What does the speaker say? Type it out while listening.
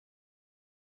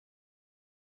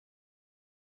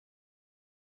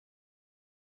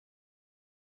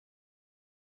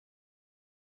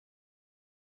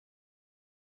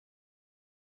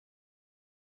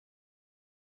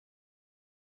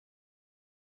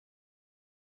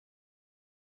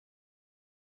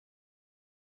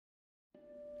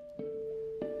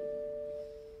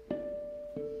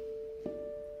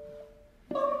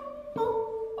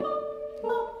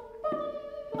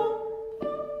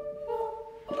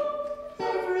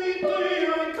Every day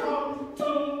I come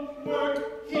to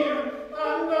work here,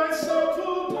 and I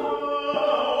settle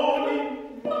down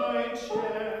in my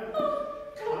chair,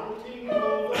 counting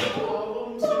all the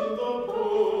columns in the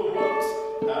books,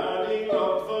 adding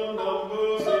up the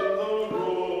numbers in the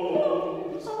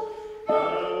rows,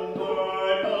 and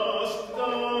I must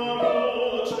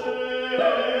double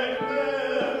check them,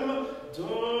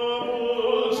 double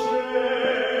check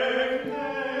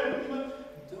them,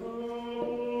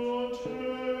 double check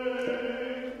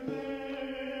them,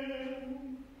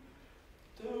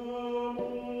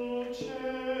 double check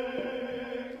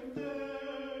them.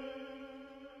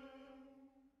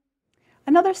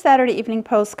 Another Saturday Evening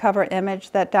Post cover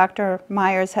image that Dr.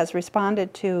 Myers has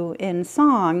responded to in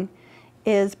song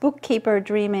is Bookkeeper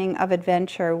Dreaming of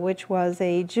Adventure, which was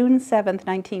a June 7,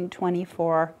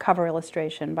 1924 cover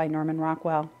illustration by Norman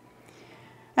Rockwell.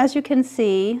 As you can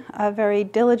see, a very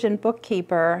diligent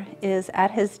bookkeeper is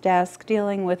at his desk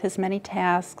dealing with his many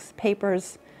tasks,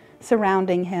 papers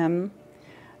surrounding him.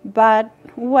 But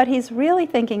what he's really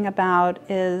thinking about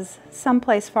is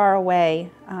someplace far away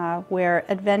where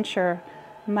adventure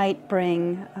might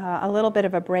bring a little bit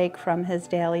of a break from his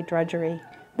daily drudgery.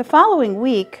 The following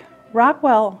week,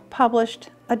 Rockwell published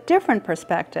a different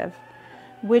perspective,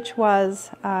 which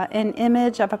was an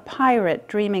image of a pirate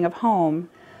dreaming of home.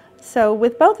 So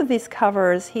with both of these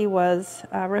covers, he was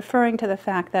referring to the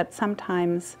fact that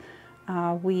sometimes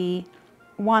we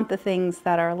want the things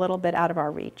that are a little bit out of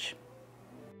our reach.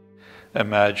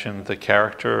 Imagine the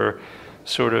character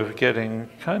sort of getting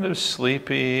kind of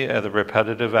sleepy at the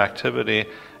repetitive activity,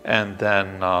 and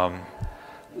then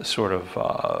sort of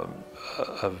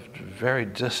a very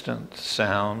distant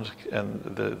sound, and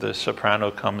the soprano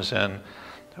comes in,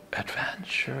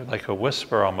 adventure, like a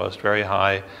whisper almost, very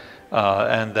high,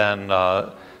 and then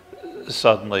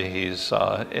suddenly he's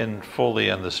fully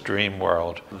in this dream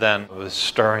world. Then with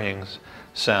stirring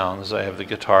sounds, I have the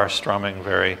guitar strumming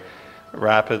very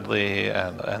rapidly,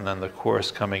 and then the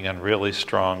chorus coming in really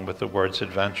strong with the words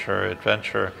adventure,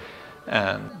 adventure,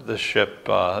 and the ship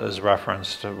is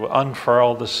referenced to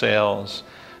unfurl the sails,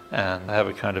 and have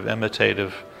a kind of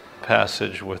imitative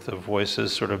passage with the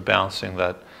voices sort of bouncing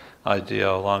that idea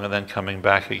along, and then coming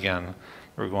back again.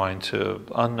 We're going to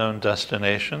unknown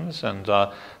destinations, and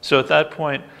so at that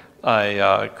point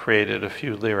I created a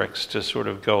few lyrics to sort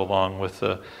of go along with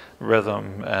the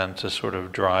rhythm and to sort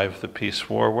of drive the piece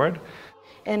forward.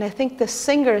 And I think the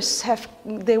singers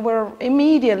they were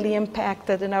immediately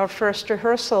impacted in our first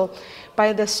rehearsal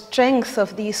by the strength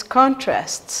of these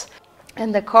contrasts.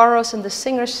 And the chorus and the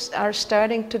singers are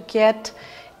starting to get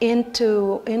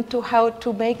into how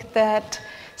to make that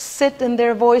sit in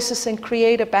their voices and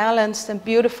create a balanced and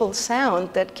beautiful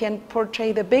sound that can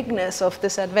portray the bigness of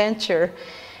this adventure.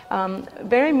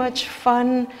 Very much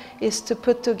fun is to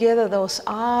put together those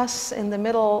ahs in the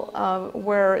middle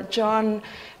where John,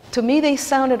 to me they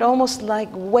sounded almost like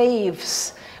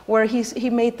waves, where he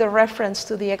made the reference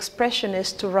to the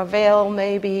expressionist, to Ravel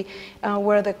maybe,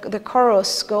 where the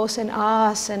chorus goes in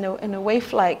ahs and a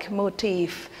wave-like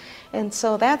motif. And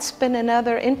so that's been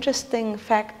another interesting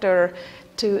factor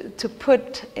to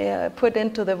put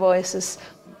into the voices.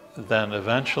 Then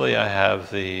eventually I have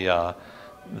the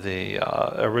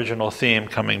original theme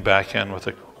coming back in with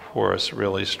the chorus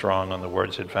really strong on the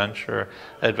words adventure,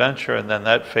 adventure, and then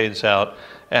that fades out,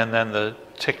 and then the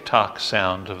tick-tock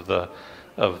sound of the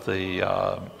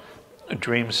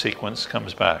dream sequence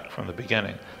comes back from the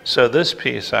beginning. So this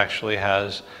piece actually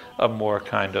has a more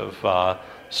kind of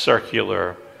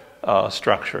circular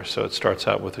structure. So it starts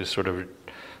out with this sort of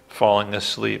falling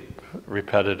asleep,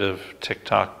 repetitive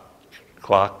tick-tock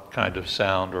clock kind of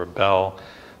sound or bell,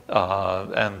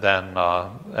 and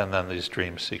then these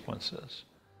dream sequences.